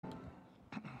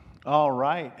All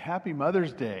right. Happy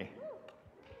Mother's Day.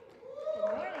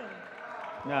 Good morning.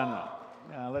 No.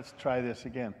 Let's try this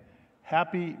again.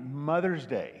 Happy Mother's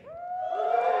Day.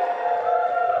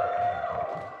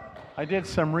 I did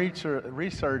some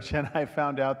research and I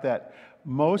found out that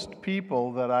most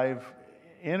people that I've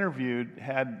interviewed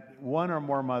had one or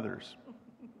more mothers,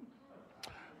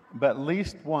 but at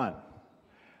least one.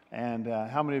 And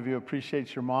how many of you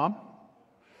appreciate your mom?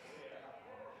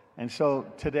 And so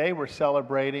today we're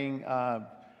celebrating,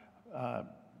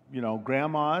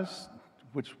 grandmas,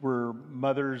 which were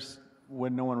mothers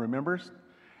when no one remembers,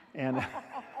 and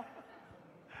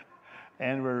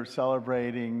and we're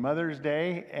celebrating Mother's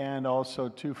Day and also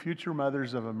two future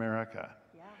mothers of America.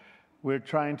 Yeah. We're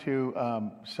trying to.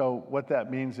 So what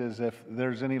that means is if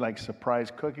there's any like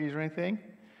surprise cookies or anything,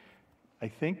 I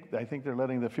think they're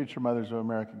letting the future mothers of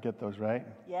America get those, right?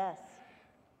 Yes.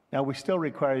 Now, we still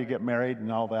require you get married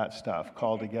and all that stuff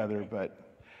called together,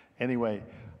 but anyway,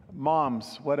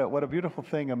 moms, what a beautiful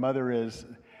thing a mother is.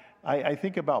 I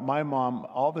think about my mom,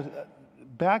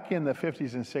 back in the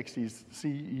 50s and 60s, see,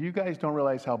 you guys don't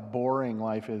realize how boring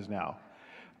life is now.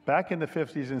 Back in the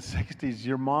 50s and 60s,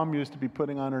 your mom used to be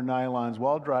putting on her nylons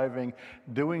while driving,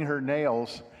 doing her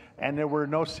nails, and there were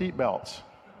no seat belts.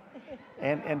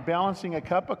 And balancing a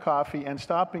cup of coffee and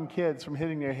stopping kids from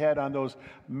hitting their head on those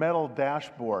metal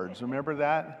dashboards. Remember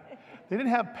that? They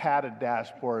didn't have padded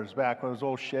dashboards back when it was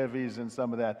old Chevys and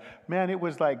some of that. Man, it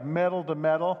was like metal to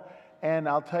metal. And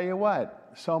I'll tell you what,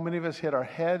 so many of us hit our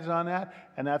heads on that,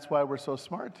 and that's why we're so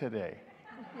smart today.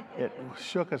 It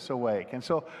shook us awake. And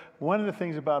so one of the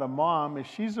things about a mom is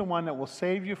she's the one that will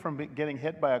save you from getting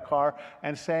hit by a car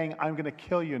and saying, I'm going to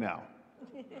kill you now.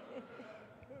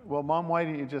 Well, Mom, why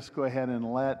don't you just go ahead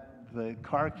and let the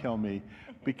car kill me?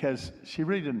 Because she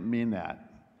really didn't mean that.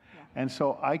 Yeah. And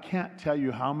so I can't tell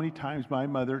you how many times my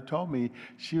mother told me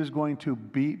she was going to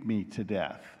beat me to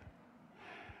death.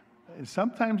 And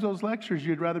sometimes those lectures,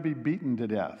 you'd rather be beaten to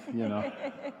death, you know.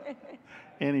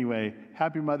 Anyway,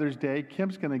 happy Mother's Day.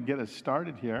 Kim's going to get us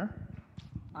started here.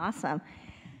 Awesome.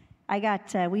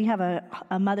 We have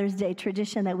a Mother's Day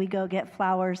tradition that we go get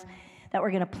flowers that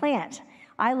we're going to plant.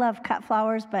 I love cut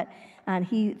flowers, and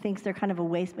he thinks they're kind of a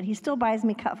waste, but he still buys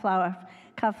me cut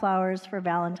flowers for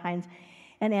Valentine's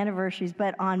and anniversaries.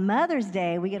 But on Mother's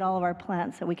Day, we get all of our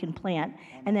plants that we can plant,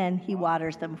 and then he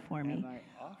waters them for me. And I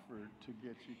offered to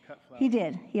get you cut flowers. He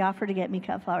did. He offered to get me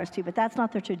cut flowers too, but that's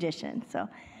not the tradition, so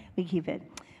we keep it.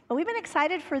 But we've been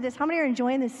excited for this. How many are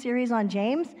enjoying this series on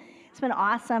James? It's been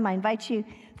awesome. I invite you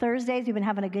Thursdays. We've been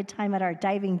having a good time at our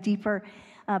Diving Deeper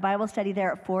Bible study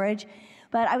there at Forage.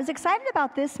 But I was excited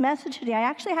about this message today. I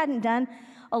actually hadn't done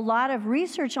a lot of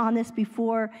research on this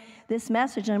before this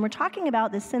message, and we're talking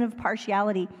about the sin of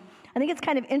partiality. I think it's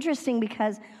kind of interesting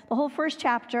because the whole first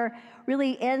chapter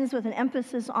really ends with an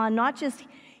emphasis on not just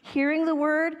hearing the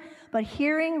word, but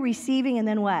hearing, receiving, and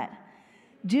then what?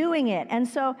 Doing it. And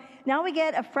so now we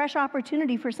get a fresh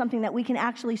opportunity for something that we can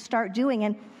actually start doing.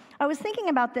 And I was thinking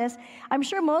about this. I'm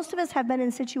sure most of us have been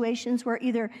in situations where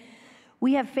either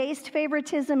we have faced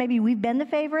favoritism, maybe we've been the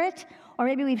favorite, or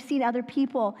maybe we've seen other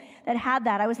people that had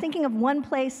that. I was thinking of one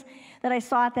place that I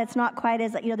saw it that's not quite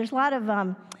as, there's a lot of,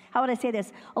 how would I say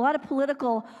this? A lot of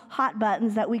political hot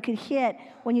buttons that we could hit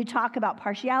when you talk about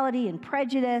partiality and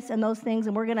prejudice and those things,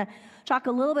 and we're going to talk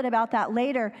a little bit about that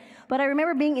later. But I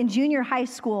remember being in junior high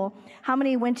school. How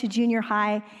many went to junior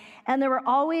high? And there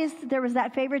was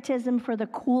that favoritism for the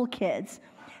cool kids.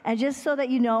 And just so that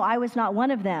you know, I was not one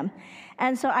of them.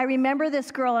 And so I remember this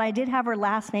girl, and I did have her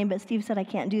last name, but Steve said I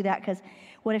can't do that because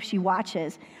what if she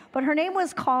watches? But her name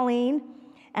was Colleen,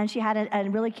 and she had a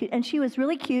really cute, and she was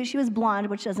really cute. She was blonde,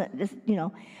 which doesn't,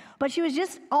 but she was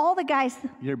just, all the guys.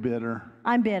 You're bitter.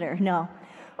 I'm bitter, no.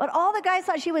 But all the guys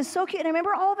thought she was so cute. And I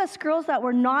remember all of us girls that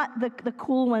were not the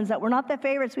cool ones, that were not the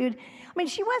favorites.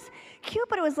 She was cute,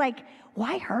 but it was like,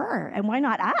 why her? And why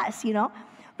not us,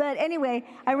 But anyway,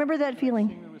 I remember that feeling.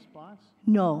 Sing the response?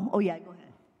 No. Oh, yeah, go ahead.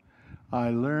 I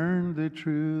learned the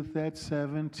truth at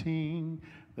 17,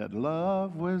 that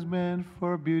love was meant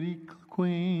for beauty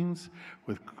queens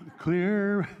with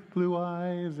clear blue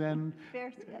eyes and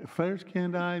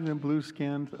fair-skinned eyes and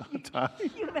blue-skinned ties.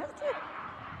 You messed it.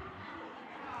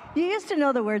 You used to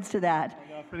know the words to that.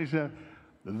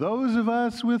 Those of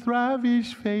us with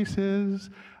ravish faces,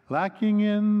 lacking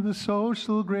in the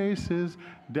social graces,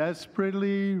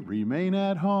 desperately remain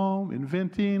at home,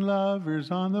 inventing lovers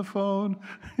on the phone.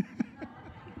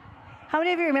 How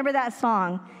many of you remember that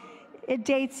song? It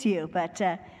dates you, but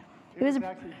it was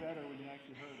actually better when you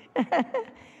actually heard it.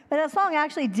 But that song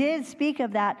actually did speak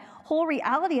of that whole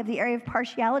reality of the area of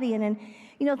partiality. And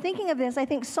You know, thinking of this, I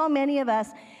think so many of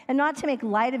us, and not to make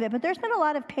light of it, but there's been a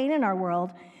lot of pain in our world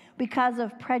because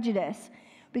of prejudice,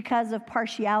 because of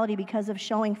partiality, because of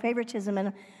showing favoritism. And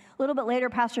a little bit later,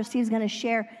 Pastor Steve's going to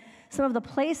share some of the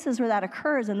places where that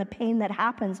occurs and the pain that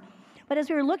happens. But as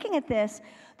we were looking at this,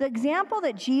 the example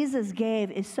that Jesus gave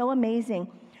is so amazing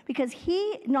because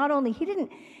he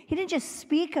didn't just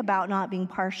speak about not being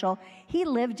partial, he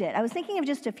lived it. I was thinking of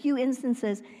just a few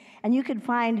instances, and you could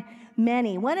find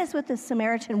many. One is with the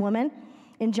Samaritan woman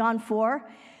in John 4.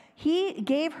 He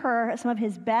gave her some of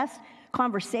his best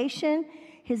conversation,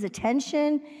 his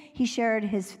attention. He shared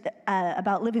his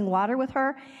about living water with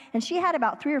her, and she had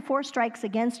about 3 or 4 strikes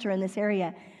against her in this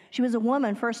area. She was a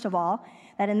woman, first of all,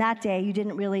 that in that day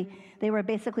they were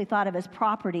basically thought of as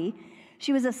property.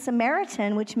 She was a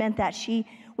Samaritan, which meant that she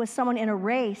was someone in a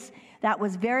race that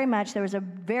was very much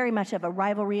of a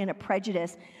rivalry and a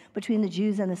prejudice between the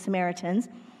Jews and the Samaritans.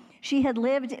 She had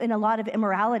lived in a lot of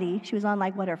immorality. She was on her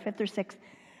 5th or 6th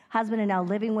husband and now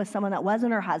living with someone that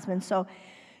wasn't her husband. So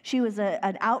she was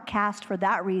an outcast for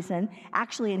that reason.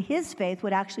 Actually, in his faith,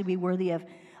 would actually be worthy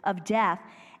of death.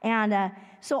 And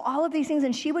so all of these things,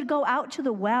 and she would go out to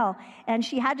the well, and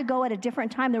she had to go at a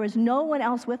different time. There was no one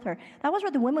else with her. That was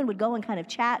where the women would go and kind of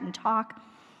chat and talk.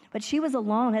 But she was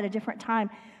alone at a different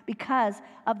time because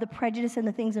of the prejudice and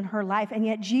the things in her life. And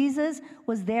yet Jesus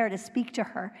was there to speak to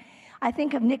her. I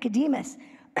think of Nicodemus.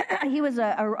 He was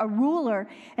a ruler,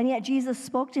 and yet Jesus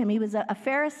spoke to him. He was a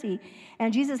Pharisee,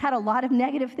 and Jesus had a lot of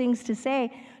negative things to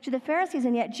say to the Pharisees,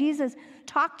 and yet Jesus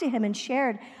talked to him and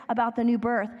shared about the new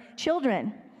birth.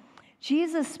 Children,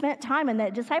 Jesus spent time, and the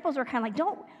disciples were kind of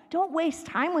like, don't waste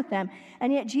time with them,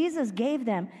 and yet Jesus gave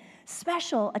them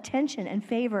special attention and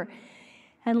favor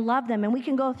and loved them. And we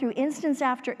can go through instance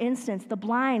after instance, the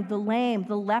blind, the lame,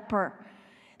 the leper,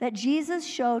 that Jesus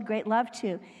showed great love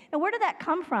to. And where did that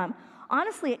come from?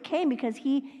 Honestly, it came because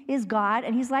he is God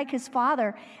and he's like his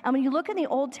Father. And when you look in the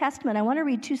Old Testament, I want to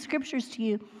read 2 scriptures to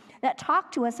you that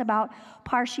talk to us about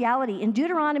partiality. In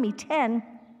Deuteronomy 10,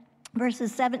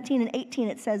 verses 17 and 18,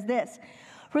 it says this: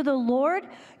 "For the Lord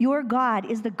your God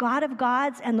is the God of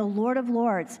gods and the Lord of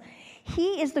lords.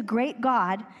 He is the great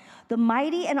God, the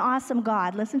mighty and awesome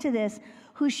God," listen to this,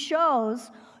 "who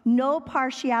shows no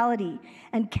partiality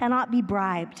and cannot be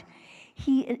bribed.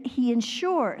 He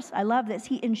ensures," I love this,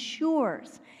 he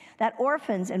ensures that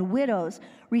orphans and widows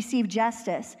receive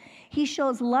justice. He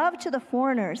shows love to the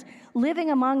foreigners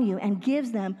living among you and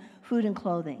gives them food and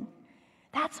clothing.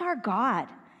 That's our God.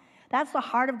 That's the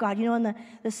heart of God. You know, in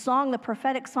the song, the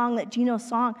prophetic song that Gino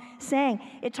sang,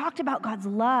 it talked about God's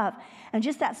love and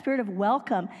just that spirit of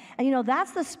welcome. And you know,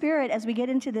 that's the spirit, as we get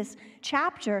into this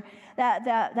chapter,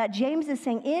 that James is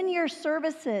saying, in your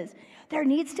services, there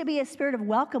needs to be a spirit of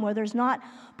welcome where there's not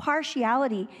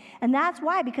partiality. And that's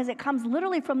why, because it comes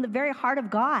literally from the very heart of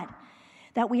God,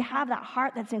 that we have that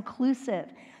heart that's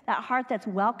inclusive, that heart that's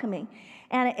welcoming.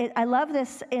 And I love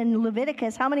this in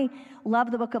Leviticus. How many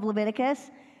love the book of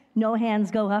Leviticus? No hands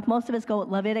go up. Most of us go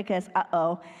Leviticus,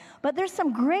 uh-oh. But there's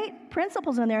some great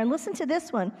principles in there. And listen to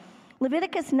this one.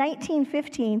 Leviticus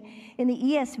 19:15 in the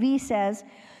ESV says,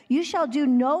 "You shall do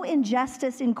no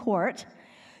injustice in court.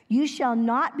 You shall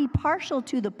not be partial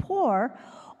to the poor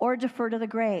or defer to the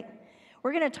great."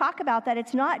 We're going to talk about that.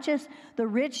 It's not just the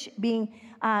rich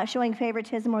showing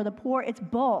favoritism or the poor. It's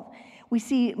both. We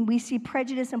see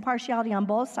prejudice and partiality on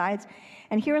both sides.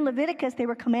 And here in Leviticus, they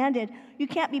were commanded, you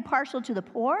can't be partial to the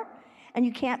poor, and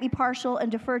you can't be partial and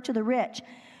defer to the rich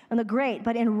and the great.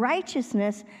 But in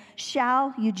righteousness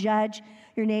shall you judge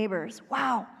your neighbors.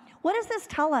 Wow. What does this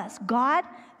tell us? God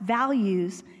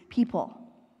values people.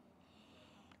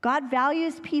 God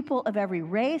values people of every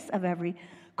race, of every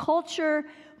culture,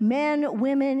 men,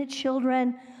 women,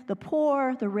 children, the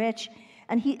poor, the rich.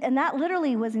 And that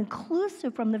literally was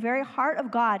inclusive from the very heart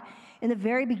of God in the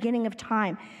very beginning of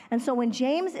time. And so when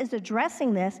James is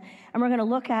addressing this, and we're going to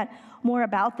look at more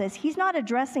about this, he's not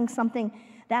addressing something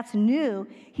that's new.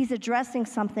 He's addressing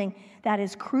something that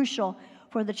is crucial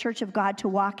for the church of God to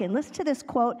walk in. Listen to this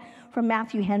quote from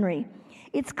Matthew Henry.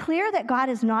 "It's clear that God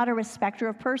is not a respecter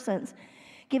of persons,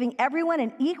 giving everyone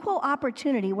an equal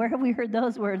opportunity," where have we heard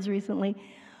those words recently,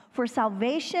 "for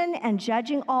salvation and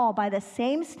judging all by the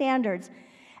same standards.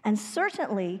 And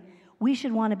certainly, we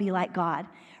should want to be like God,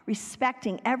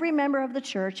 respecting every member of the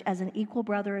church as an equal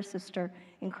brother or sister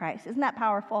in Christ." Isn't that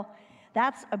powerful?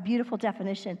 That's a beautiful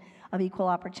definition of equal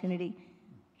opportunity.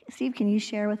 Steve, can you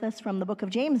share with us from the book of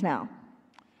James now?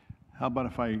 How about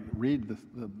if I read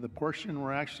the portion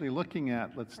we're actually looking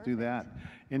at? Let's do that.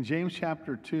 In James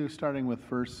chapter 2, starting with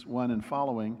verse 1 and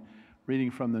following, reading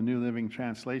from the New Living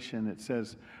Translation, it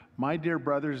says, "My dear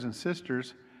brothers and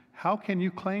sisters, how can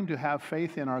you claim to have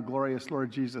faith in our glorious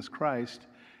Lord Jesus Christ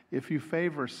if you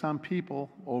favor some people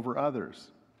over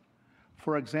others?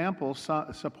 For example,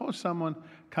 suppose someone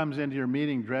comes into your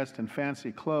meeting dressed in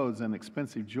fancy clothes and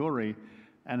expensive jewelry,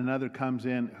 and another comes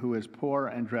in who is poor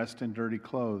and dressed in dirty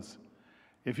clothes.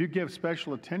 If you give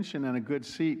special attention and a good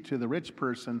seat to the rich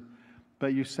person,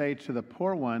 but you say to the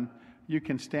poor one, you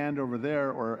can stand over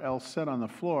there or else sit on the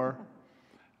floor,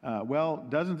 well,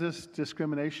 doesn't this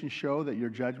discrimination show that your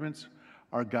judgments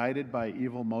are guided by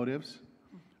evil motives?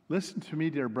 Listen to me,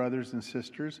 dear brothers and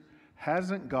sisters.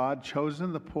 Hasn't God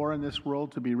chosen the poor in this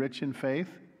world to be rich in faith?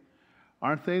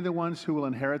 Aren't they the ones who will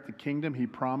inherit the kingdom he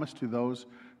promised to those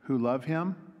who love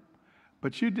him?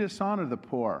 But you dishonor the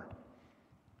poor.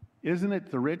 Isn't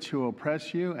it the rich who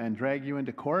oppress you and drag you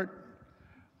into court?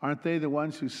 Aren't they the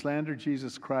ones who slander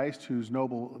Jesus Christ, whose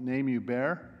noble name you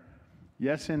bear?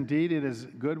 Yes, indeed, it is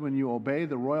good when you obey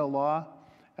the royal law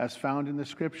as found in the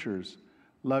Scriptures.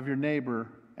 Love your neighbor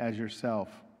as yourself.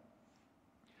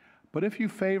 But if you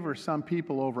favor some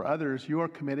people over others, you are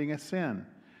committing a sin.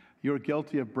 You are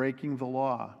guilty of breaking the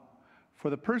law. For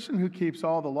the person who keeps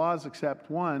all the laws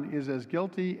except one is as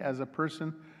guilty as a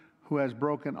person who has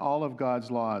broken all of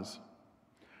God's laws.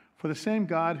 For the same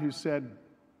God who said,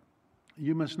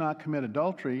 "You must not commit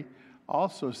adultery,"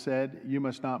 also said, "You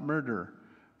must not murder."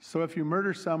 So if you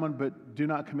murder someone but do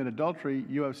not commit adultery,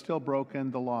 you have still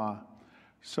broken the law.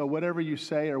 So whatever you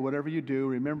say or whatever you do,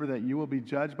 remember that you will be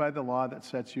judged by the law that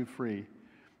sets you free.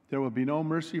 There will be no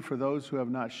mercy for those who have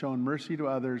not shown mercy to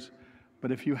others,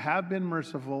 but if you have been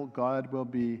merciful, God will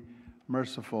be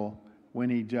merciful when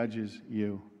he judges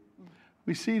you.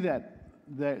 We see that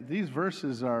these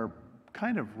verses are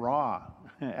kind of raw,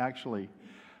 actually.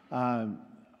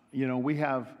 We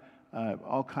have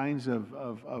all kinds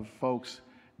of folks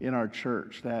in our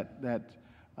church that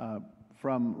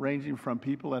ranging from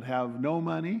people that have no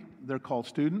money, they're called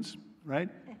students, right?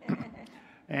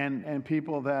 and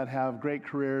people that have great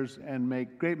careers and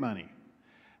make great money.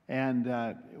 And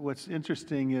what's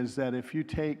interesting is that if you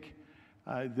take,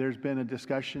 there's been a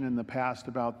discussion in the past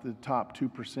about the top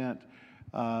 2%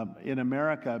 in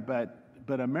America,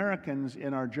 but Americans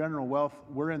in our general wealth,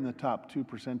 we're in the top 2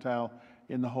 percentile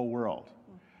in the whole world.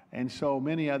 And so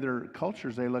many other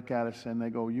cultures, they look at us and they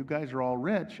go, "You guys are all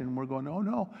rich." And we're going, "Oh,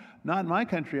 no, not in my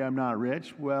country, I'm not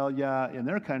rich." Well, yeah, in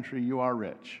their country, you are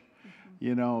rich.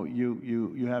 You know,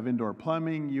 you have indoor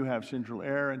plumbing, you have central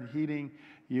air and heating,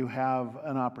 you have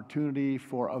an opportunity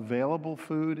for available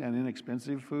food and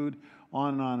inexpensive food,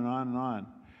 on and on and on and on.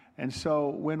 And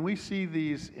so when we see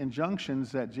these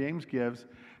injunctions that James gives,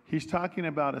 he's talking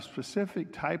about a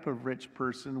specific type of rich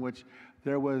person, which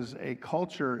there was a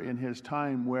culture in his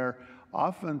time where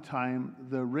oftentimes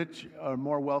the rich or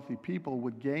more wealthy people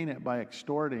would gain it by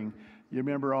extorting. You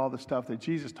remember all the stuff that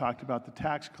Jesus talked about, the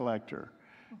tax collector.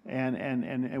 And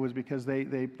it was because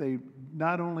they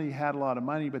not only had a lot of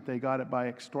money, but they got it by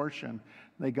extortion.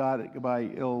 They got it by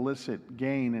illicit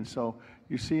gain. And so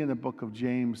you see in the book of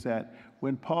James that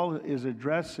when Paul is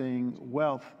addressing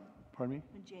wealth, pardon me?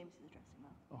 When James is addressing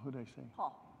wealth. Oh, who did I say?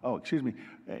 Paul. Oh, excuse me.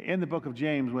 In the book of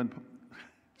James, when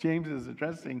James is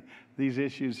addressing these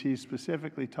issues, he's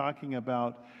specifically talking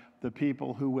about the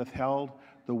people who withheld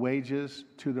the wages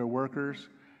to their workers.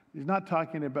 He's not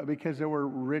talking about, because there were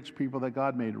rich people that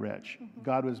God made rich.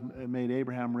 God made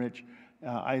Abraham rich,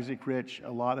 Isaac rich,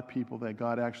 a lot of people that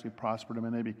God actually prospered them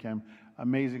and they became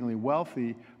amazingly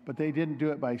wealthy, but they didn't do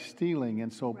it by stealing.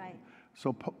 And so,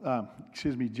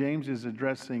 James is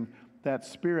addressing that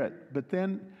spirit. But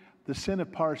then the sin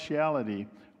of partiality,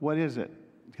 what is it?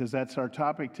 Because that's our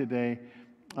topic today.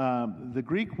 The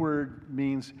Greek word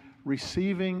means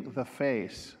receiving the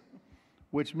face,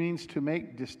 which means to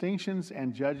make distinctions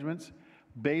and judgments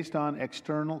based on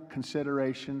external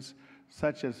considerations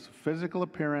such as physical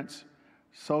appearance,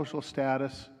 social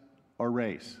status, or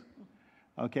race.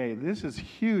 Okay, this is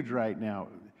huge right now.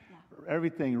 Yeah.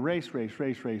 Everything, race.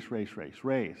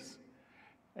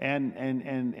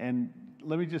 And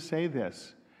let me just say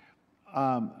this.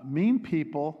 Mean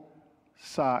people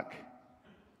suck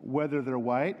whether they're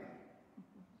white,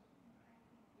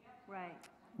 right,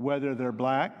 whether they're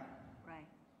black. Right.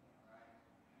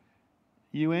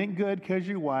 You ain't good because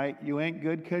you're white. You ain't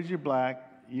good because you're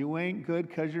black. You ain't good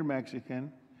because you're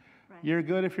Mexican. Right. You're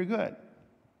good if you're good.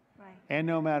 Right. And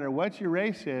no matter what your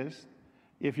race is,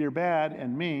 if you're bad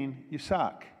and mean, you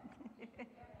suck.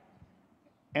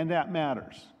 And that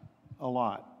matters a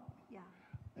lot. Yeah.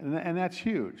 And that's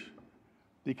huge,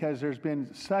 because there's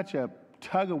been such a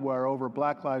tug of war over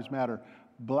Black Lives Matter.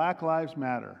 Black Lives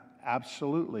Matter,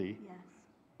 absolutely. Yes.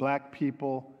 Black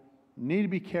people need to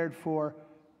be cared for,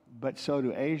 but so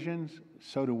do Asians,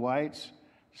 so do whites,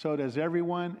 so does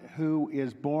everyone who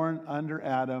is born under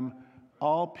Adam.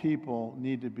 All people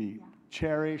need to be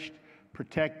cherished,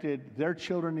 protected. Their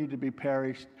children need to be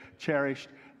cherished.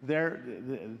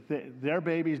 Their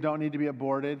babies don't need to be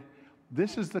aborted.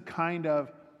 This is the kind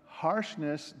of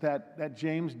harshness that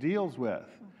James deals with.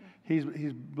 He's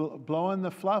blowing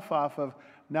the fluff off of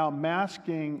now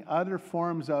masking other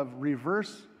forms of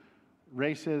reverse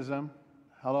racism.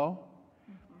 Hello?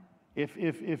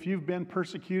 If you've been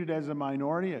persecuted as a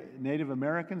minority, Native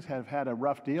Americans have had a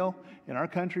rough deal in our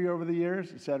country over the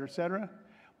years, et cetera, et cetera.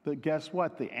 But guess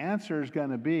what? The answer is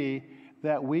going to be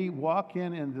that we walk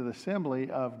into the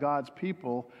assembly of God's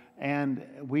people and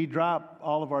we drop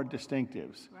all of our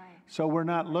distinctives. Right. So we're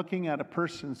not looking at a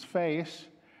person's face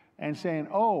and saying,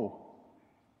 oh,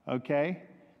 okay,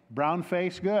 brown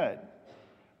face, good.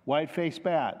 White face,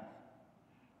 bad.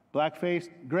 Black face,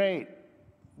 great.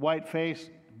 White face,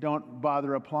 don't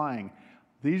bother applying.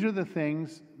 These are the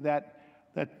things that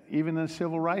even in the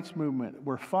civil rights movement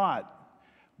were fought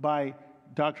by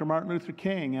Dr. Martin Luther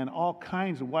King and all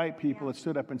kinds of white people that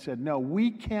stood up and said, no,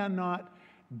 we cannot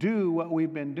do what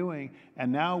we've been doing.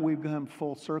 And now we've come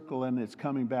full circle and it's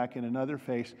coming back in another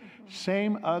face.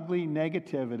 Same ugly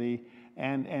negativity.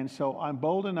 And so I'm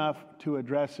bold enough to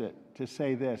address it, to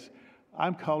say this.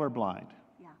 I'm colorblind.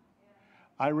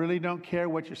 I really don't care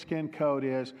what your skin code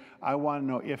is. I want to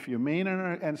know if you're mean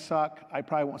and suck, I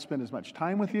probably won't spend as much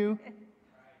time with you.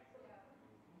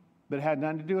 But it had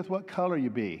nothing to do with what color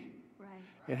you be. Right.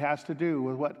 It has to do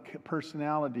with what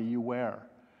personality you wear.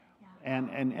 Yeah.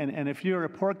 And if you're a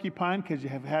porcupine because you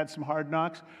have had some hard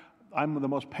knocks, I'm the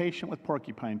most patient with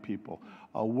porcupine people.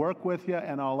 I'll work with you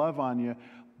and I'll love on you.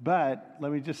 But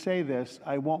let me just say this.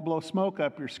 I won't blow smoke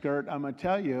up your skirt. I'm going to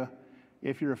tell you,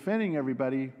 if you're offending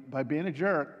everybody by being a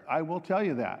jerk, I will tell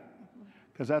you that,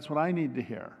 because that's what I need to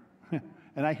hear.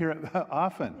 And I hear it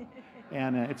often,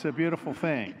 and it's a beautiful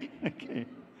thing.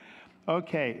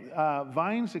 Okay.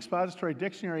 Vine's Expository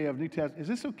Dictionary of New Testament. Is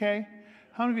this okay?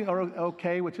 How many of you are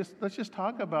okay with let's just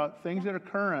talk about things that are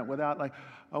current without like,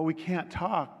 oh, we can't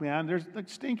talk, man. There's a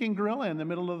stinking gorilla in the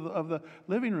middle of the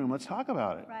living room. Let's talk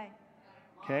about it. Right.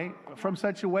 Okay? From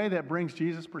such a way that brings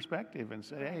Jesus' perspective and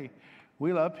say, hey,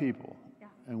 we love people.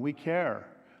 And we care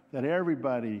that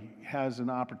everybody has an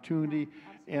opportunity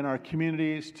in our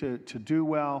communities to do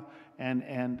well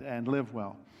and live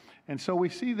well. And so we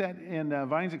see that in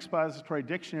Vine's Expository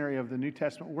Dictionary of the New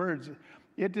Testament words,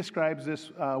 it describes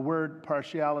this word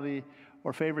partiality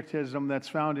or favoritism that's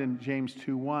found in James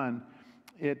 2:1.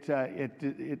 It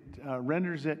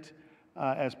renders it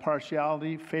as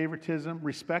partiality, favoritism,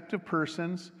 respect of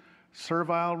persons,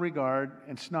 servile regard,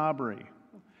 and snobbery.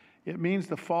 It means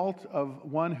the fault of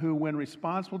one who, when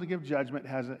responsible to give judgment,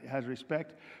 has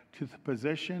respect to the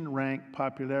position, rank,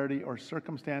 popularity, or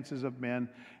circumstances of men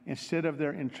instead of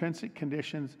their intrinsic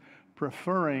conditions,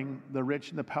 preferring the rich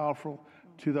and the powerful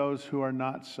to those who are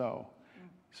not so.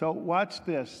 So watch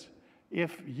this.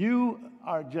 If you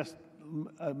are just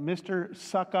Mr.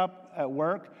 Suck Up at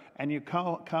work and you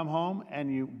come home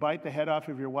and you bite the head off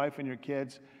of your wife and your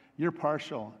kids, you're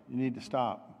partial. You need to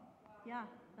stop. Yeah,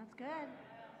 that's good.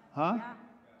 Huh? Yeah.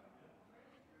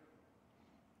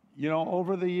 You know,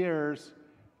 over the years,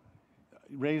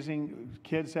 raising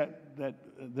kids that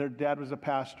their dad was a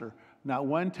pastor, not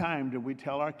one time did we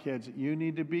tell our kids, you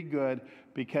need to be good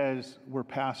because we're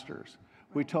pastors.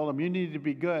 We told them, you need to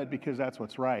be good because that's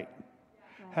what's right.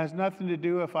 Has nothing to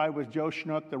do if I was Joe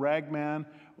Schnook, the ragman,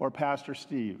 or Pastor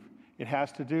Steve. It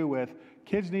has to do with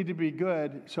kids need to be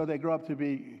good so they grow up to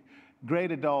be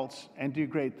great adults and do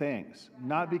great things.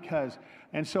 Not because,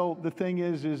 and so the thing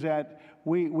is that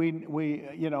we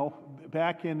you know,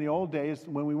 back in the old days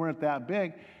when we weren't that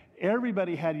big,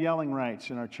 everybody had yelling rights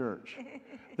in our church.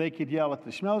 They could yell at the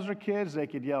Schmelzer kids, they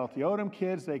could yell at the Odom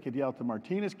kids, they could yell at the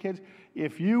Martinez kids.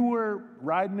 If you were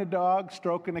riding a dog,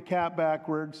 stroking a cat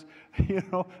backwards, you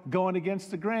know, going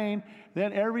against the grain,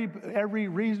 then every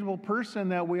reasonable person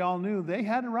that we all knew, they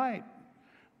had a right.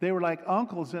 They were like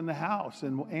uncles in the house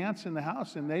and aunts in the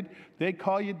house, and they'd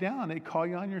call you down. They'd call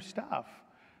you on your stuff.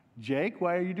 Jake,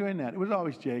 why are you doing that? It was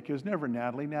always Jake. It was never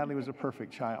Natalie. Natalie was a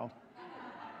perfect child.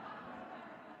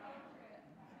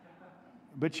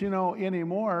 But, you know,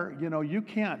 anymore, you know, you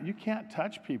can't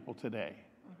touch people today.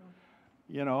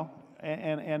 You know,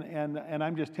 and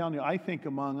I'm just telling you, I think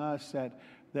among us that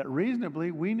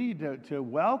reasonably we need to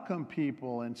welcome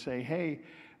people and say, hey,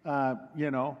 you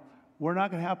know, we're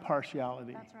not going to have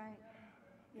partiality. That's right.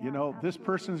 Yeah, you know, absolutely. This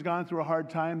person's gone through a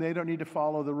hard time. They don't need to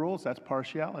follow the rules. That's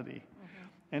partiality.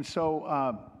 And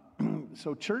so,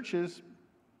 so churches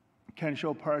can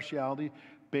show partiality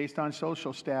based on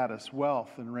social status,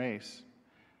 wealth, and race.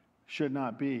 Should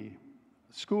not be.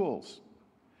 schools,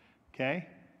 okay?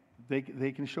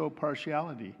 They can show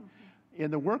partiality.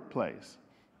 In the workplace,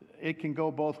 it can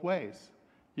go both ways.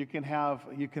 You can have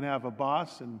a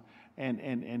boss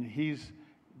and he's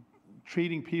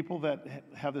treating people that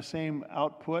have the same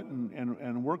output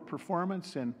and work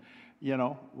performance, and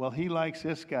well, he likes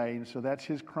this guy, and so that's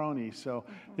his crony. So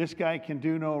this guy can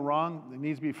do no wrong. He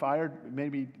needs to be fired.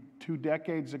 Maybe 2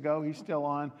 decades ago, he's still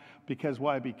on. Because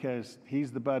why? Because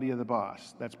he's the buddy of the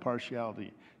boss. That's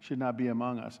partiality. Should not be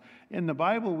among us. In the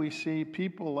Bible, we see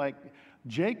people like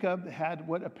Jacob had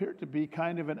what appeared to be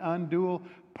kind of an undue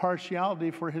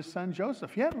partiality for his son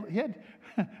Joseph. He had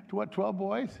 12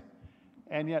 boys?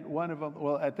 And yet one of them,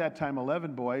 well, at that time,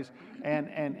 11 boys,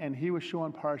 and he was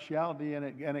showing partiality, and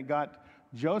it got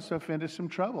Joseph into some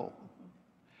trouble.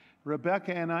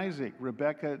 Rebekah and Isaac.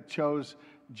 Rebekah chose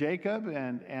Jacob,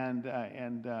 and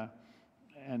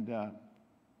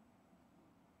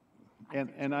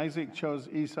Isaac chose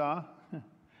Esau.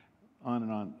 On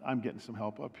and on. I'm getting some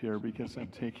help up here because I'm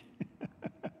taking.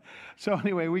 So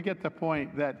anyway, we get the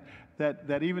point that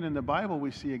even in the Bible we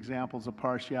see examples of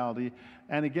partiality.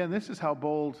 And again, this is how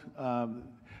bold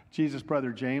Jesus'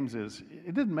 brother James is.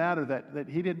 It didn't matter that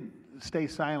he didn't stay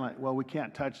silent. Well, we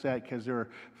can't touch that because there are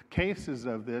cases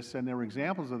of this and there were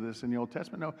examples of this in the Old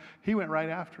Testament. No, he went right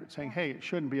after it, saying, hey, it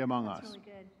shouldn't be among us. Really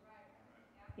good.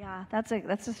 Yeah,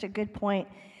 that's just a good point.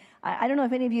 I don't know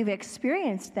if any of you have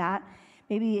experienced that.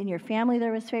 Maybe in your family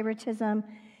there was favoritism.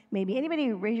 Maybe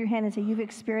anybody raise your hand and say you've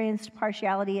experienced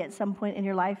partiality at some point in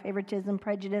your life, favoritism,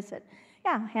 prejudice.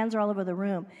 Yeah, hands are all over the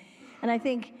room. And I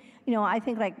think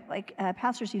like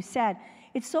pastors, you said,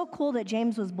 it's so cool that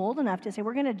James was bold enough to say,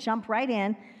 we're going to jump right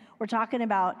in. We're talking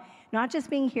about not just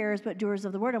being hearers, but doers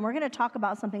of the word. And we're going to talk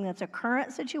about something that's a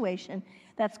current situation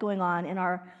that's going on in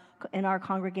our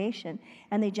congregation.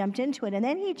 And they jumped into it. And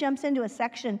then he jumps into a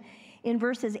section in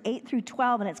verses 8 through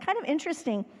 12. And it's kind of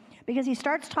interesting because he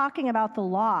starts talking about the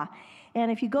law.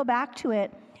 And if you go back to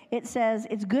it, it says,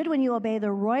 it's good when you obey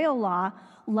the royal law,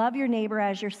 love your neighbor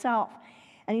as yourself.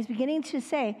 And he's beginning to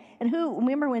say,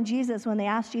 remember when they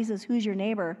asked Jesus, who's your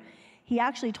neighbor? He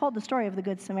actually told the story of the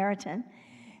Good Samaritan.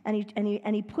 And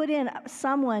he put in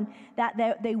someone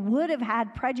that they would have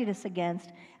had prejudice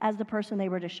against as the person they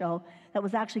were to show, that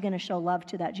was actually going to show love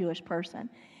to that Jewish person.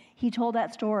 He told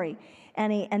that story,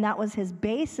 and that was his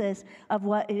basis of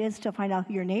what it is to find out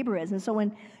who your neighbor is. And so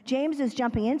when James is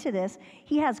jumping into this,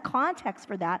 he has context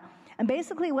for that. And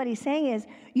basically what he's saying is,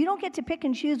 you don't get to pick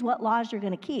and choose what laws you're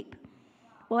going to keep.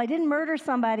 Well, I didn't murder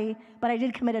somebody, but I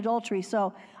did commit adultery,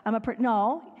 so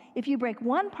no. If you break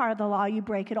one part of the law, you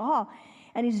break it all.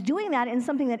 And he's doing that in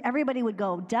something that everybody would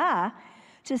go, duh,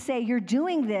 to say you're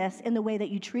doing this in the way that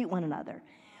you treat one another.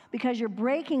 Because you're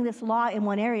breaking this law in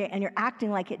one area and you're acting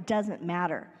like it doesn't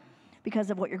matter because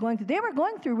of what you're going through. They were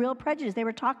going through real prejudice. They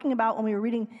were talking about, when we were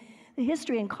reading the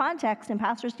history and context, and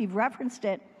Pastor Steve referenced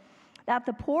it, that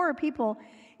the poorer people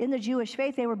in the Jewish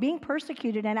faith, they were being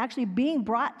persecuted and actually being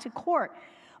brought to court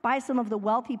by some of the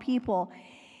wealthy people.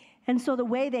 And so the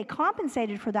way they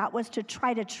compensated for that was to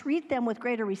try to treat them with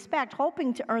greater respect,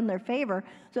 hoping to earn their favor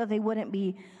so that they wouldn't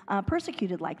be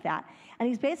persecuted like that. And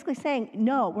he's basically saying,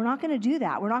 no, we're not going to do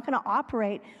that. We're not going to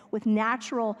operate with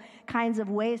natural kinds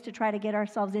of ways to try to get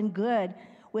ourselves in good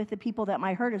with the people that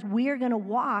might hurt us. We are going to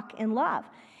walk in love.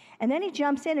 And then he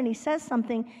jumps in and he says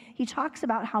something. He talks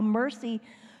about how mercy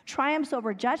triumphs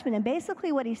over judgment. And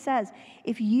basically what he says,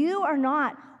 if you are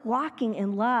not walking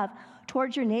in love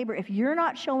towards your neighbor, if you're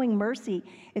not showing mercy,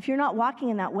 if you're not walking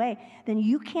in that way, then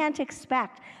you can't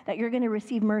expect that you're going to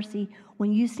receive mercy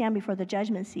when you stand before the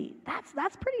judgment seat.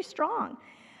 That's pretty strong.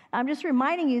 I'm just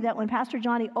reminding you that when Pastor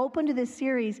Johnny opened this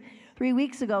series 3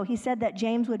 weeks ago, he said that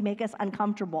James would make us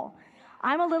uncomfortable.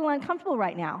 I'm a little uncomfortable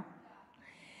right now.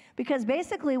 Because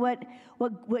basically what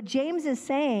James is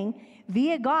saying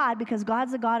via God, because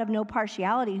God's a God of no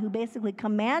partiality, who basically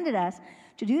commanded us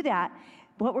to do that,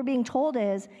 what we're being told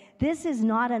is, this is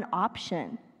not an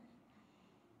option.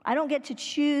 I don't get to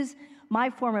choose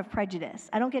my form of prejudice.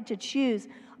 I don't get to choose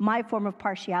my form of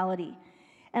partiality.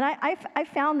 And I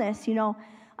found this,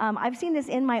 I've seen this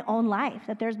in my own life,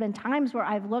 that there's been times where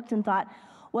I've looked and thought,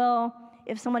 well,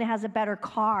 if someone has a better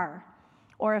car,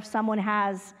 or if someone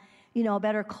has,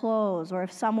 better clothes, or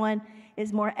if someone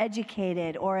is more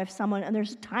educated, or if someone, and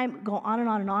there's time, go on and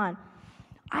on and on.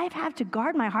 I have to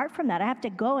guard my heart from that. I have to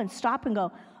go and stop and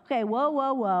go, okay,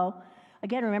 whoa.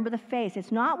 Again, remember the face.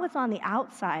 It's not what's on the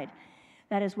outside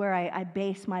that is where I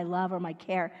base my love or my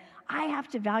care. I have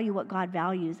to value what God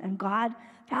values, and God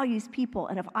values people.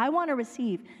 And if I want to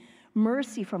receive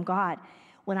mercy from God,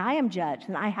 when I am judged,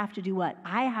 then I have to do what?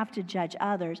 I have to judge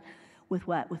others with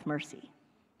what? With mercy.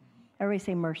 Everybody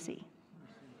say mercy.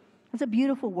 It's a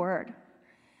beautiful word,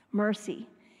 mercy.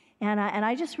 And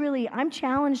I just really, I'm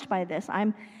challenged by this.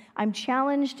 I'm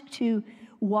challenged to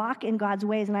walk in God's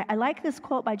ways. And I like this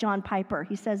quote by John Piper.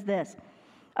 He says this: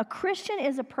 a Christian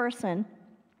is a person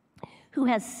who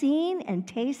has seen and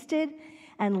tasted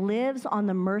and lives on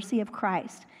the mercy of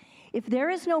Christ. If there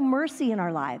is no mercy in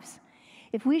our lives,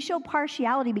 if we show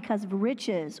partiality because of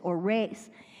riches or race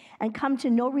and come to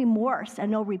no remorse and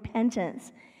no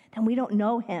repentance, then we don't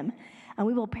know him and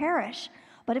we will perish.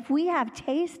 But if we have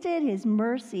tasted his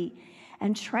mercy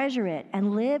and treasure it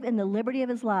and live in the liberty of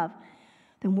his love,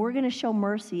 then we're going to show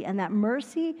mercy, and that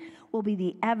mercy will be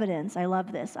the evidence, I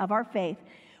love this, of our faith,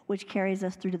 which carries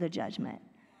us through to the judgment.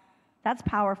 That's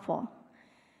powerful.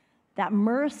 That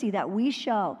mercy that we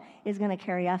show is going to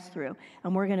carry us through,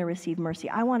 and we're going to receive mercy.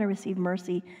 I want to receive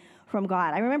mercy from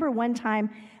God. I remember one time,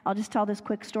 I'll just tell this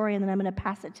quick story, and then I'm going to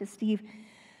pass it to Steve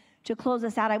to close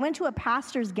us out. I went to a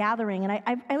pastor's gathering, and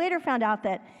I later found out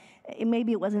that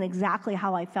maybe it wasn't exactly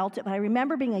how I felt it, but I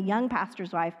remember being a young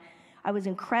pastor's wife. I was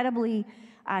incredibly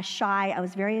shy. I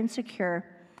was very insecure.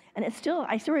 And I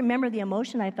still remember the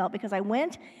emotion I felt, because I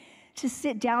went to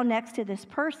sit down next to this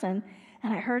person,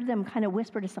 and I heard them kind of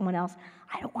whisper to someone else,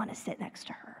 I don't want to sit next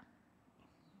to her.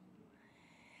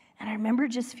 And I remember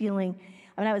just feeling,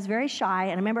 I was very shy,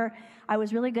 and I remember I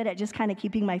was really good at just kind of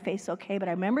keeping my face okay, but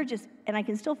I remember and I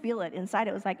can still feel it inside.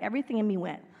 It was like everything in me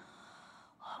went,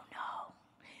 oh no.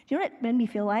 Do you know what it made me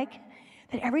feel like?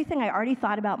 That everything I already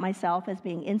thought about myself as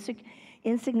being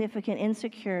insignificant,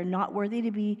 insecure, not worthy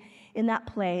to be in that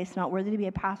place, not worthy to be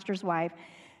a pastor's wife,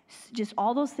 just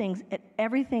all those things,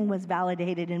 everything was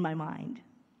validated in my mind.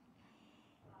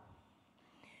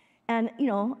 And,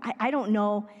 I don't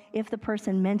know if the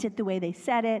person meant it the way they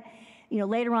said it.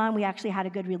 Later on, we actually had a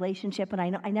good relationship, and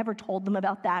I never told them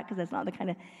about that, because that's not the kind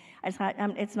of,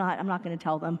 I'm not going to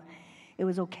tell them. It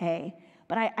was okay.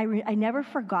 But I never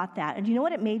forgot that. And do you know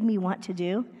what it made me want to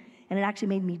do? And it actually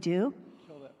made me do?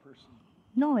 Kill that person.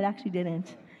 No, it actually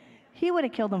didn't. He would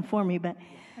have killed them for me, but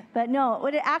no,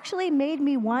 what it actually made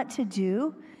me want to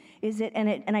do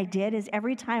and I did, is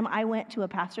every time I went to a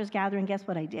pastor's gathering, guess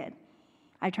what I did?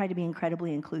 I tried to be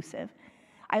incredibly inclusive.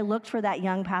 I looked for that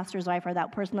young pastor's wife, or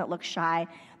that person that looked shy,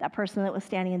 that person that was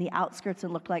standing in the outskirts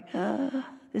and looked like,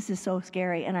 this is so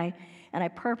scary. And I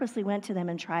purposely went to them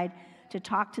and tried to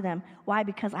talk to them. Why?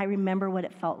 Because I remember what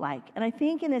it felt like. And I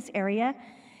think in this area,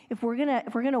 if we're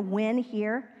gonna win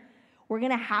here, we're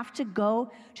going to have to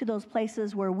go to those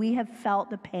places where we have felt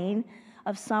the pain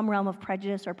of some realm of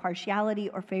prejudice or partiality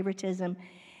or favoritism,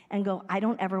 and go, I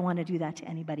don't ever want to do that to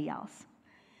anybody else.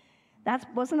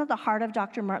 Wasn't at the heart of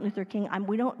Dr. Martin Luther King.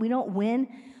 We don't win.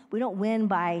 We don't win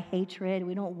by hatred.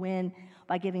 We don't win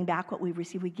by giving back what we've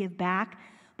received. We give back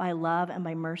by love and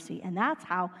by mercy. And that's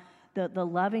how the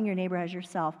loving your neighbor as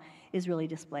yourself is really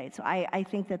displayed. So I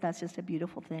think that's just a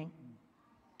beautiful thing.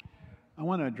 I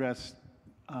want to address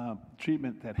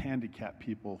treatment that handicapped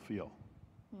people feel,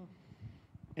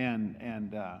 and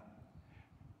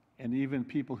even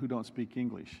people who don't speak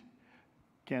English.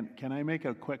 Can I make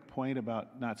a quick point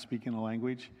about not speaking a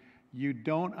language? You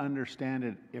don't understand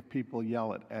it if people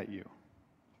yell it at you.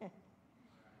 Yeah.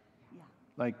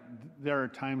 Like, there are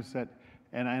times that,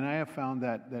 and I have found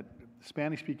that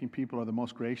Spanish-speaking people are the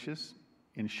most gracious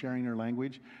in sharing their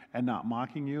language and not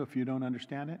mocking you if you don't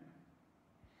understand it.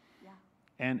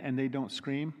 And they don't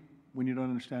scream when you don't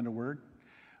understand a word.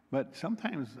 But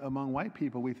sometimes among white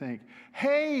people, we think,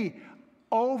 hey,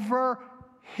 over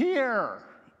here.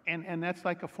 And that's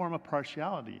like a form of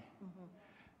partiality. Mm-hmm.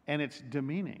 And it's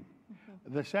demeaning.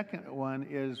 Mm-hmm. The second one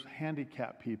is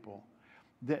handicapped people.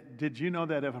 Did you know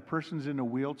that if a person's in a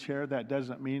wheelchair, that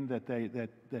doesn't mean that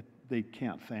they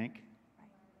can't think?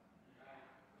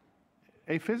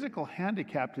 Right. A physical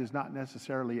handicap is not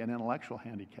necessarily an intellectual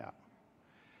handicap.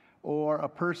 Or a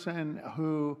person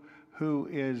who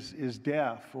is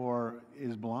deaf or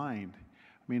is blind.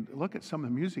 I mean, look at some of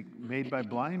the music made by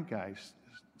blind guys,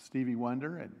 Stevie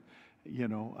Wonder, and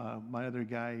my other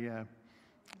guy,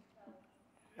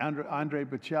 Andre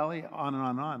Bocelli, on and on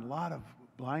and on. A lot of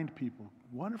blind people,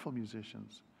 wonderful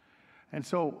musicians. And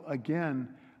so again,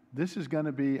 this is going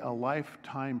to be a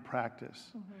lifetime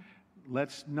practice. Mm-hmm.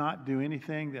 Let's not do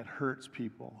anything that hurts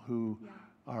people who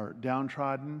are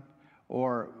downtrodden.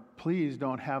 Or please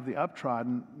don't have the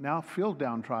uptrodden now feel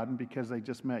downtrodden because they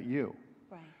just met you.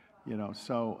 Right.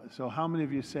 So how many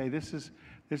of you say this is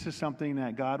something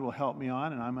that God will help me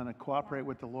on, and I'm going to cooperate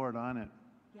with the Lord on it?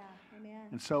 Yeah, amen.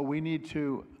 And so we need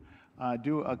to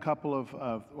do a couple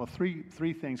of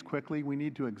three things quickly. We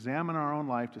need to examine our own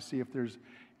life to see if there's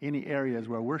any areas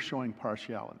where we're showing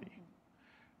partiality.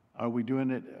 Are we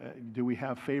doing it? Do we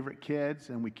have favorite kids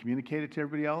and we communicate it to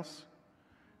everybody else?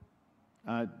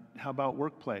 How about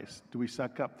workplace? Do we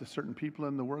suck up to certain people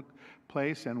in the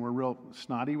workplace and we're real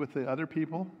snotty with the other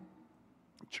people?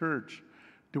 Church,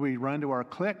 do we run to our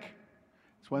clique?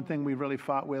 It's one thing we've really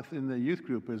fought with in the youth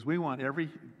group is we want every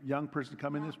young person to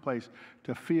come in this place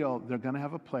to feel they're going to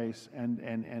have a place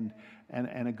and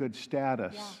a good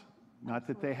status. Yeah. Not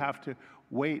that they have to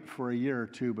wait for a year or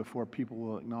two before people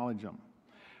will acknowledge them.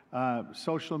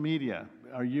 Social media,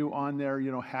 are you on there,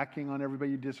 hacking on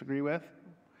everybody you disagree with?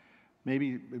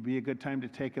 Maybe it'd be a good time to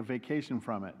take a vacation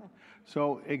from it.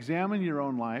 So examine your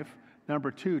own life. Number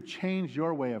 2, change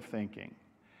your way of thinking.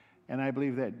 And I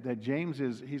believe that James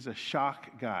he's a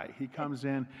shock guy. He comes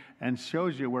in and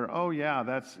shows you where, oh yeah,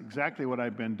 that's exactly what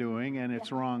I've been doing and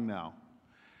it's wrong now.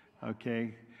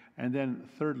 Okay? And then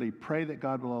thirdly, pray that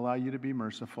God will allow you to be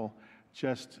merciful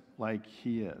just like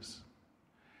he is.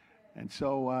 And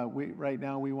so right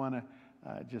now we want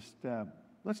to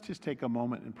let's just take a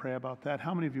moment and pray about that.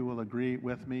 How many of you will agree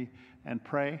with me and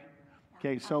pray?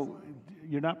 Okay, so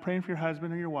you're not praying for your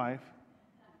husband or your wife.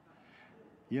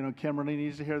 Kimberly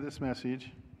needs to hear this message.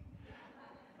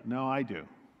 No, I do.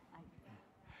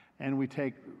 And we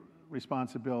take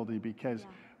responsibility because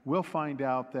we'll find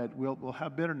out that we'll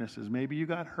have bitternesses. Maybe you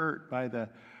got hurt by the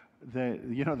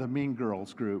mean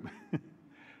girls group.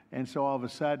 And so all of a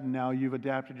sudden now you've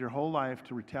adapted your whole life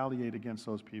to retaliate against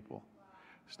those people.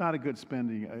 It's not a good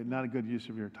not a good use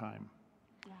of your time.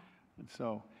 Yeah. And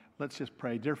so let's just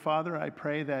pray. Dear Father, I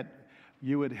pray that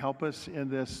you would help us in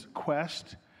this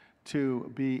quest to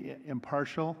be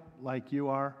impartial like you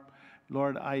are.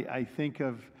 Lord, I think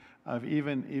of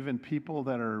even people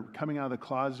that are coming out of the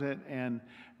closet and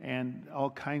all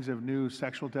kinds of new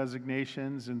sexual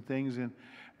designations and things.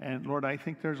 And Lord, I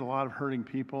think there's a lot of hurting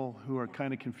people who are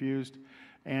kind of confused.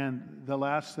 And the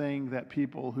last thing that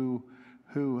people who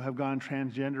have gone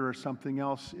transgender or something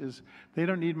else is they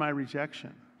don't need my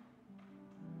rejection.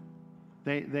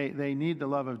 They need the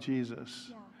love of Jesus.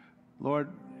 Yeah. Lord,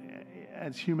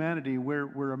 as humanity,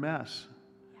 we're a mess.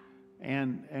 Yeah.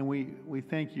 And we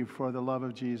thank you for the love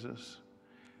of Jesus.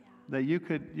 Yeah. That you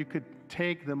could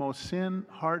take the most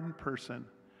sin-hardened person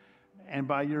and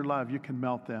by your love you can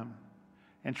melt them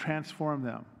and transform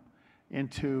them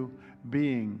into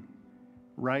being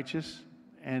righteous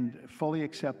and fully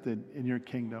accepted in your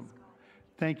kingdom.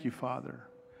 Thank you, Father.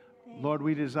 Lord,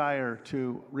 we desire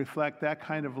to reflect that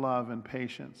kind of love and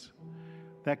patience,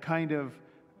 that kind of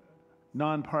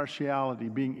non-partiality,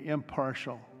 being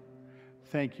impartial.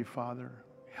 Thank you, Father.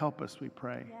 Help us, we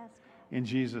pray. In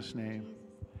Jesus' name.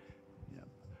 Yeah.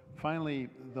 Finally,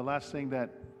 the last thing that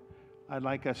I'd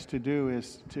like us to do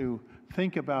is to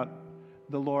think about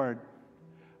the Lord.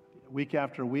 Week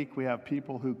after week, we have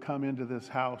people who come into this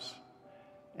house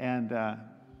and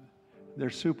they're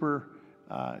super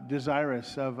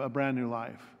desirous of a brand new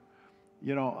life.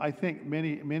 I think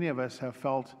many of us have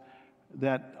felt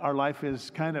that our life is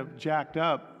kind of jacked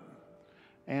up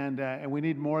and we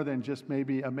need more than just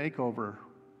maybe a makeover.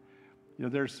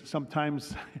 There's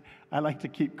sometimes I like to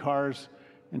keep cars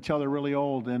until they're really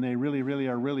old and they really, really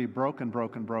are really broken.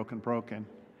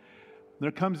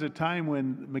 There comes a time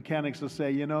when mechanics will say,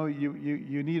 you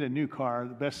need a new car.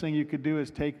 The best thing you could do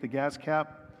is take the gas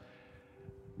cap,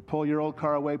 pull your old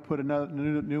car away, put another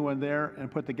new one there, and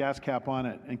put the gas cap on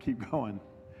it and keep going.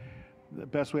 The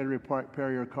best way to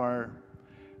repair your car.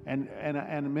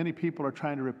 And many people are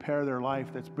trying to repair their life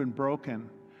that's been broken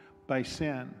by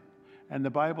sin. And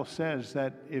the Bible says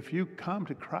that if you come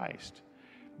to Christ,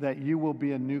 that you will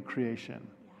be a new creation.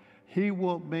 He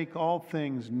will make all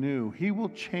things new. He will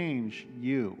change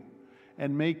you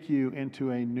and make you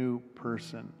into a new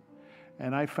person.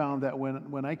 And I found that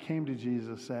when I came to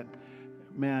Jesus, that,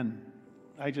 man,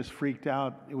 I just freaked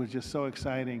out. It was just so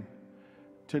exciting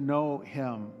to know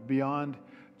him beyond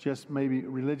just maybe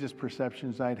religious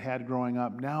perceptions I'd had growing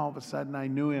up. Now, all of a sudden, I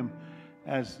knew him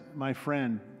as my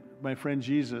friend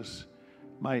Jesus,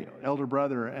 my elder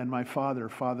brother, and my Father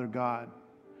God.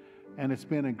 And it's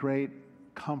been a great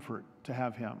comfort to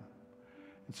have him.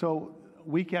 And so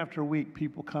week after week,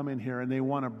 people come in here and they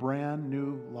want a brand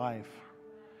new life.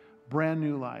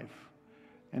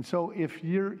 And so if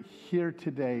you're here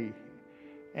today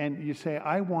and you say,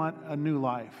 I want a new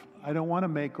life, I don't want a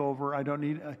makeover, I don't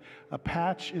need a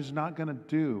patch is not going to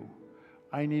do.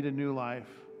 I need a new life.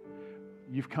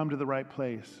 You've come to the right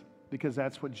place because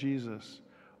that's what Jesus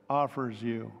offers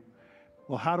you.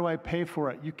 Well, how do I pay for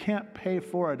it? You can't pay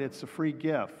for it. It's a free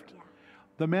gift. Yeah.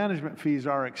 The management fees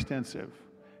are extensive.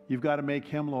 You've got to make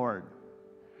him Lord.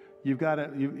 You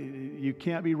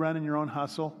can't be running your own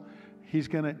hustle. He's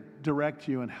going to direct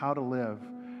you in how to live.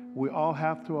 We all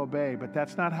have to obey, but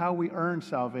that's not how we earn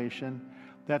salvation.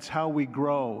 That's how we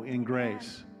grow in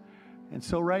grace. And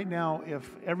so right now, if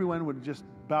everyone would just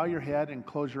bow your head and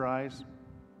close your eyes,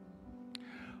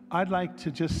 I'd like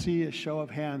to just see a show of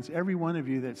hands. Every one of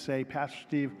you that say, Pastor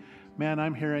Steve, man,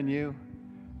 I'm hearing you,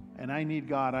 and I need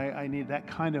God. I need that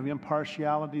kind of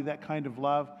impartiality, that kind of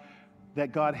love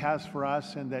that God has for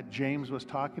us and that James was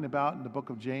talking about in the book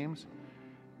of James.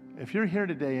 If you're here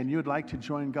today and you'd like to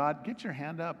join God, get your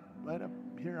hand up. Right up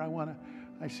here.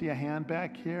 I see a hand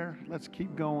back here. Let's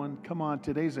keep going. Come on,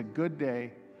 today's a good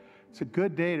day. It's a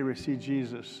good day to receive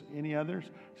Jesus. Any others?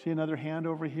 See another hand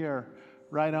over here.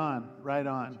 Right on, right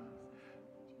on.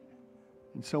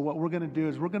 And so what we're going to do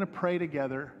is we're going to pray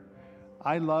together.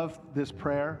 I love this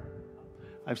prayer.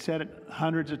 I've said it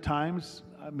hundreds of times,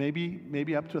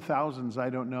 maybe up to thousands, I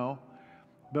don't know.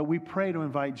 But we pray to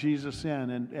invite Jesus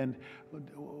in. And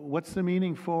what's the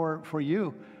meaning for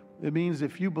you? It means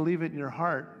if you believe it in your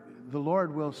heart, the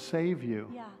Lord will save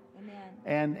you. Yeah,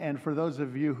 amen. And for those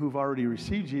of you who've already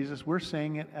received Jesus, we're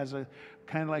saying it as a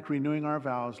kind of like renewing our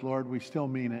vows. Lord, we still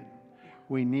mean it.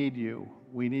 We need you.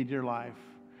 We need your life.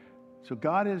 So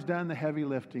God has done the heavy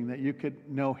lifting that you could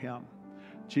know him.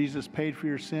 Jesus paid for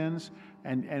your sins.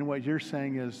 And what you're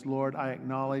saying is, Lord, I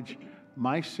acknowledge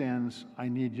my sins. I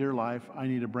need your life. I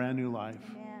need a brand new life.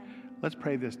 Amen. Let's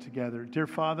pray this together. Dear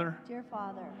Father,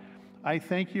 I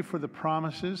thank you for the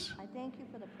promises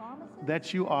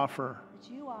that you offer.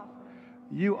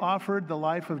 You offered the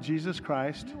life of Jesus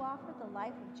Christ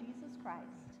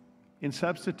in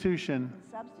substitution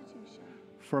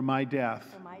for my death.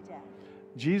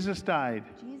 Jesus died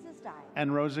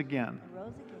and rose again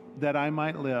that I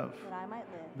might live,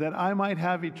 that I might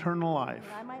have eternal life.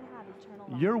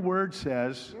 Your word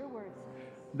says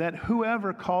that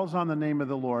whoever calls on the name of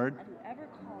the Lord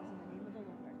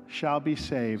shall be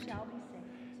saved.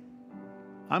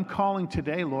 I'm calling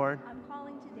today, Lord.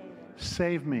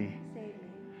 Save me.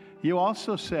 You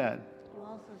also said,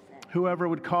 whoever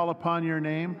would call upon your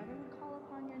name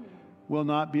will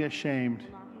not be ashamed.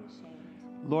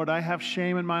 Lord, I have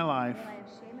shame in my life,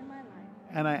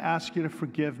 and I ask you to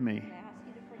forgive me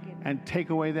and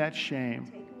take away that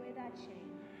shame.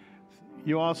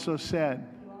 You also said,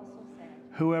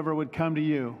 whoever would come to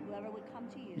you,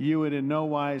 you would in no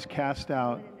wise cast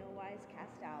out.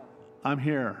 I'm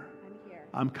here.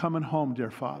 I'm coming home, dear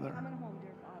Father.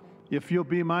 If you'll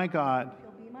be my God,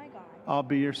 I'll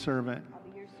be your servant.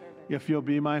 If you'll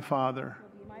be my Father,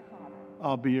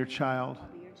 I'll be your child.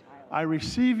 I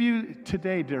receive you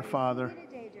today, dear Father.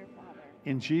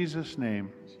 In Jesus'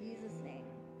 name.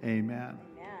 Amen.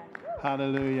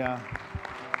 Hallelujah.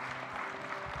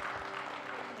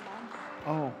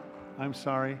 Oh, I'm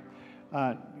sorry.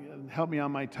 Help me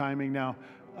on my timing now.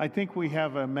 I think we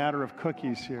have a matter of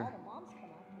cookies here.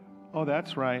 Oh,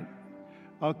 that's right.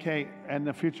 Okay, and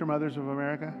the future mothers of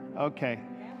America? Okay.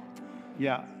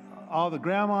 Yeah. All the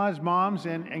grandmas, moms,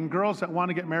 and girls that want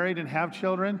to get married and have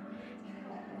children.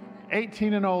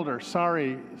 18 and older. Sorry,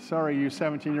 you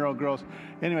 17-year-old girls.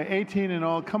 Anyway, 18 and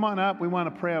old, come on up. We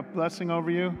want to pray a blessing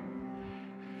over you.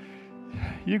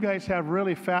 You guys have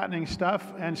really fattening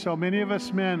stuff, and so many of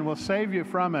us men will save you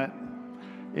from it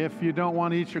if you don't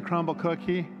want to eat your crumble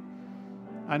cookie.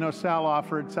 I know Sal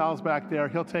offered. Sal's back there.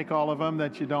 He'll take all of them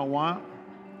that you don't want.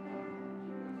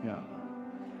 Yeah.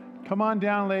 Come on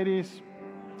down, ladies.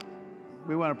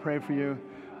 We want to pray for you.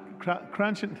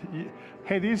 Crunching.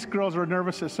 Hey, these girls are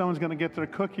nervous that someone's going to get their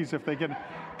cookies if they get.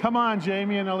 Come on,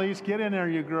 Jamie and Elise, get in there,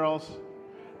 you girls.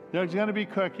 There's going to be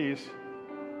cookies.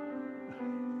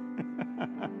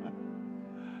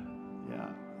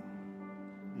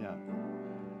 Yeah.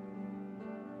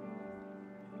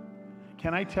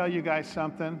 Can I tell you guys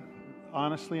something,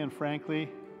 honestly and frankly?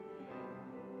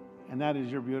 And that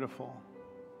is, you're beautiful.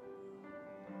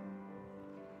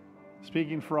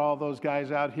 Speaking for all those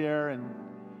guys out here and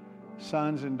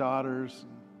sons and daughters,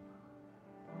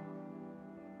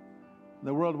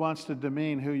 the world wants to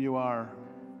demean who you are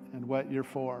and what you're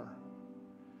for.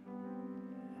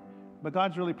 But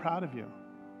God's really proud of you.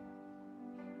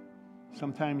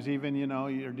 Sometimes even,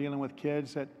 you're dealing with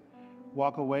kids that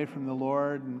walk away from the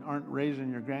Lord and aren't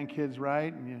raising your grandkids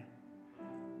right, and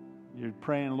you're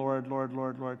praying, Lord, Lord,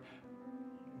 Lord, Lord.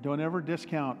 Don't ever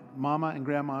discount Mama and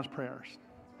Grandma's prayers.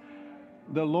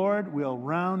 The Lord will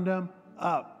round them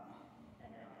up.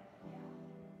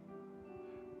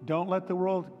 Don't let the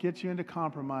world get you into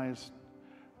compromise.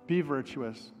 Be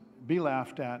virtuous. Be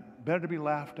laughed at. Better to be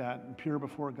laughed at and pure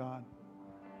before God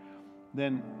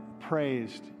than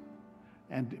praised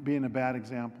and being a bad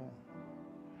example.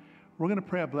 We're going to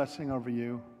pray a blessing over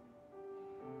you.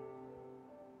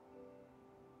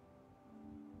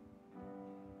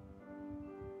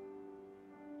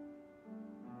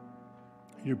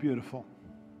 You're beautiful.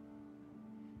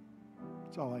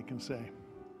 That's all I can say.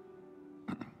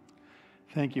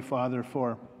 Thank you, Father,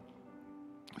 for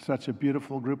such a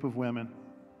beautiful group of women.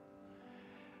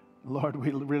 Lord,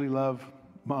 we really love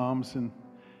moms and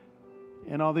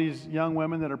all these young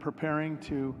women that are preparing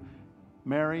to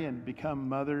marry and become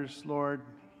mothers, Lord.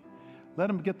 Let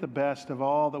them get the best of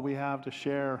all that we have to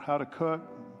share, how to cook,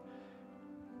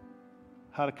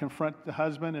 how to confront the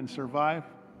husband and survive.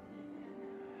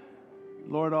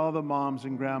 Lord, all the moms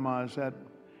and grandmas that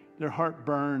their heart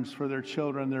burns for their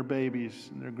children, their babies,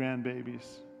 and their grandbabies.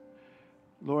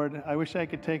 Lord, I wish I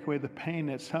could take away the pain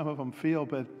that some of them feel,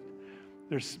 but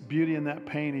there's beauty in that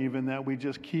pain even, that we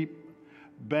just keep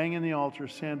banging the altar,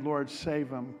 saying, Lord, save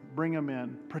them, bring them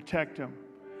in, protect them,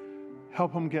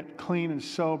 help them get clean and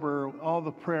sober. All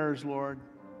the prayers, Lord.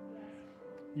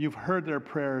 You've heard their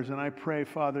prayers, and I pray,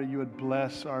 Father, you would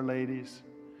bless our ladies.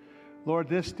 Lord,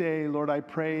 this day, Lord, I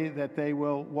pray that they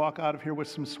will walk out of here with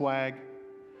some swag,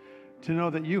 to know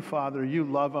that you, Father, you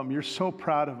love them. You're so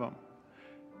proud of them.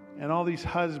 And all these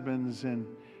husbands and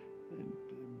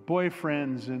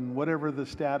boyfriends and whatever the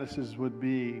statuses would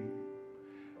be,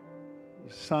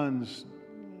 sons,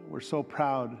 we're so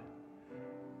proud.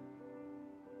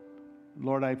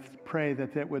 Lord, I pray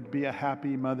that that would be a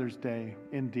happy Mother's Day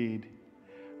indeed.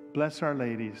 Bless our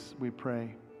ladies, we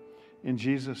pray. In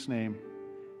Jesus' name,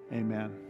 amen.